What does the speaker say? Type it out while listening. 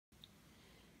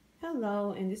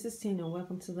Hello, and this is Tina.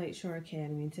 Welcome to Lakeshore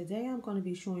Academy. Today I'm going to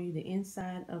be showing you the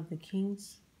inside of the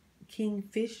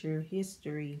Kingfisher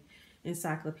History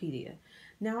Encyclopedia.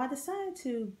 Now I decided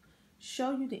to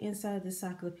show you the inside of the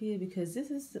encyclopedia because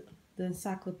this is the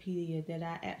encyclopedia that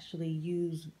I actually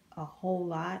use a whole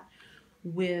lot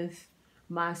with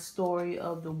my Story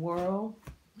of the World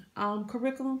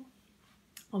curriculum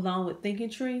along with Thinking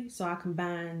Tree. So I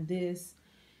combine this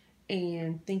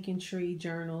and Thinking Tree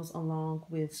journals along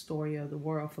with Story of the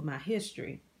World for my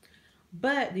history.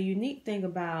 But the unique thing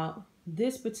about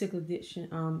this particular edition,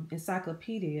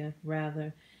 encyclopedia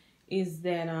rather, is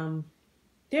that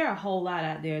there are a whole lot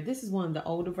out there. This is one of the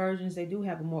older versions. They do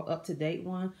have a more up-to-date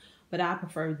one, but I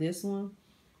prefer this one.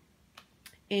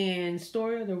 And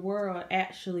Story of the World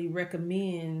actually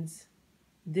recommends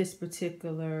this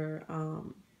particular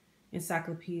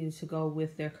encyclopedia to go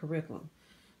with their curriculum.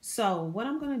 So what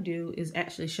I'm going to do is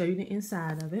actually show you the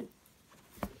inside of it.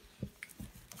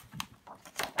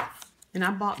 And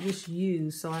I bought this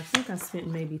used, so I think I spent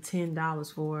maybe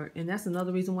 $10 for it. And that's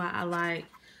another reason why I like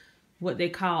what they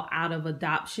call out of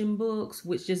adoption books,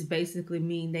 which just basically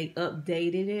mean they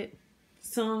updated it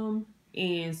some.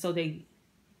 And so they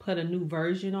put a new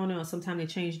version on it, or sometimes they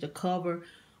change the cover.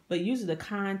 But usually the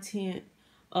content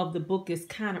of the book is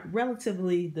kind of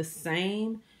relatively the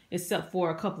same, except for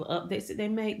a couple of updates that they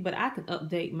make, but I can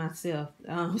update myself.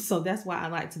 So that's why I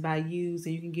like to buy used,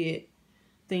 and you can get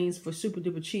things for super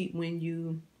duper cheap when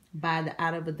you buy the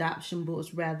out of adoption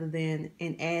books rather than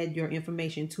and add your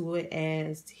information to it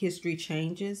as history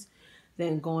changes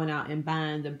than going out and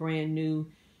buying the brand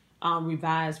new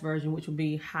revised version, which will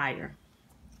be higher.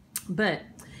 But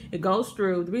it goes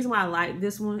through. The reason why I like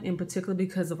this one in particular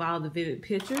because of all the vivid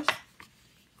pictures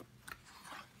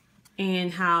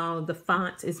and how the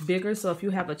font is bigger. So if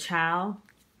you have a child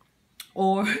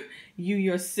or you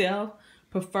yourself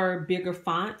prefer bigger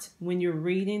font when you're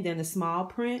reading than the small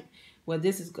print, well,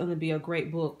 this is going to be a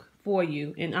great book for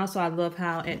you. And also I love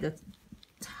how at the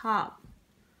top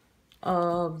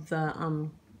of the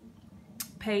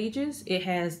pages, it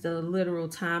has the literal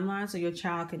timeline, so your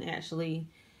child can actually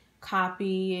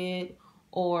copy it,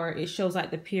 or it shows like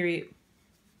the period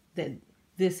that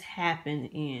this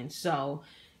happened in. So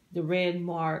the red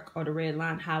mark or the red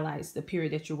line highlights the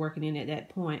period that you're working in at that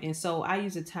point. And so I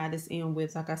usually tie this in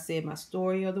with, like I said, my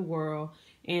Story of the World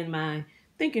and my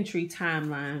Thinking Tree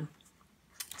timeline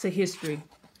to history.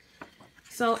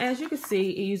 So as you can see,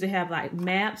 it usually have like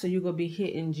maps, so you're going to be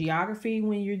hitting geography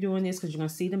when you're doing this because you're going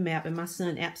to see the map. And my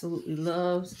son absolutely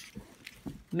loves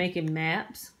making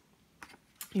maps.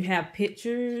 You have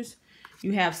pictures.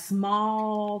 You have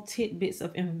small tidbits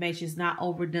of information. It's not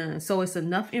overdone. So it's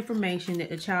enough information that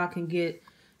the child can get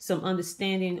some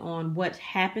understanding on what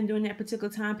happened during that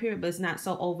particular time period, but it's not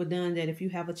so overdone that if you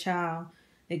have a child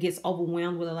that gets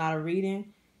overwhelmed with a lot of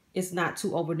reading, it's not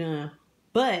too overdone.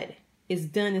 But it's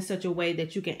done in such a way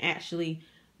that you can actually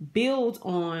build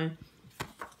on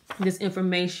this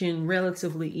information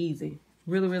relatively easy.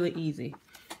 Really, really easy.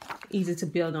 Easy to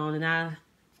build on. And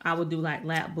I would do like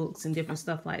lap books and different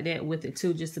stuff like that with it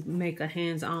too, just to make a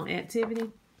hands-on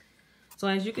activity. So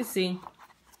as you can see,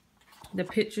 the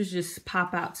pictures just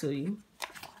pop out to you.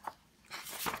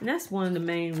 And that's one of the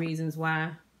main reasons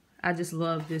why I just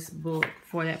love this book,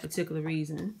 for that particular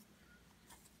reason.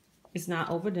 It's not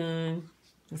overdone.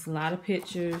 It's a lot of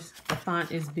pictures. The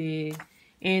font is big,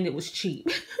 and it was cheap.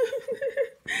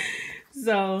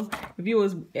 So if you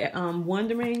was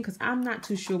wondering, because I'm not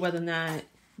too sure whether or not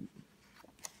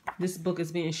this book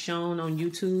is being shown on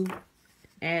YouTube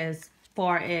as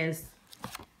far as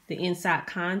the inside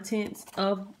contents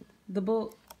of the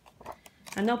book.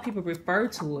 I know people refer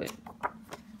to it,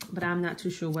 but I'm not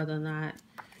too sure whether or not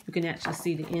you can actually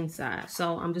see the inside.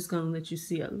 So I'm just going to let you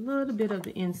see a little bit of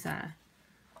the inside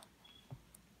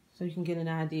so you can get an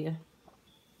idea.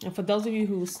 And for those of you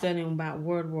who are studying about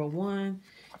World War I,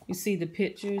 you see the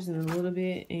pictures in a little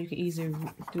bit, and you can easily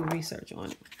do research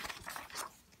on it.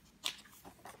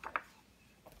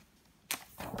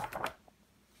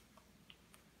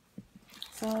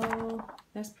 So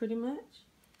that's pretty much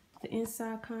the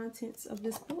inside contents of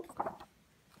this book.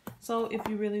 So if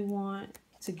you really want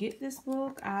to get this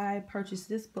book, I purchased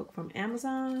this book from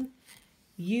Amazon,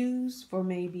 used for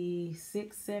maybe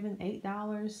 $6, $7,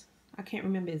 $8. I can't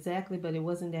remember exactly, but it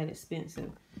wasn't that expensive.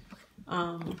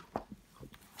 And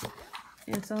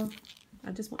so I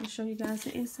just want to show you guys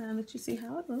the inside and let you see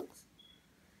how it looks.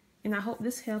 And I hope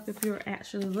this helps if you're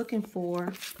actually looking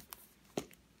for.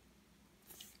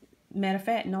 Matter of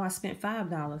fact, no, I spent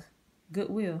 $5.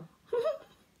 Goodwill.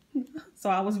 So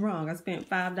I was wrong. I spent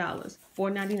 $5,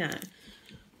 $4.99.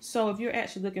 So if you're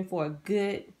actually looking for a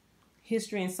good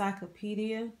history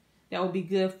encyclopedia that would be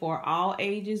good for all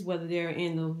ages, whether they're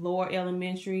in the lower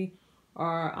elementary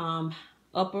or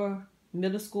upper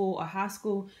middle school or high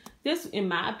school. This, in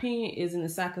my opinion, is an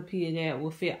encyclopedia that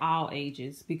will fit all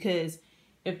ages, because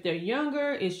if they're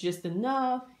younger, it's just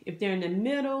enough. If they're in the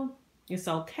middle, it's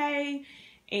okay.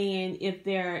 And if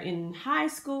they're in high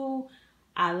school,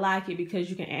 I like it because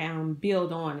you can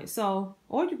build on it. So,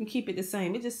 or you can keep it the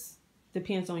same. It just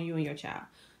depends on you and your child.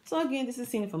 So again, this is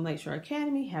Tina from Lakeshore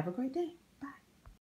Academy. Have a great day.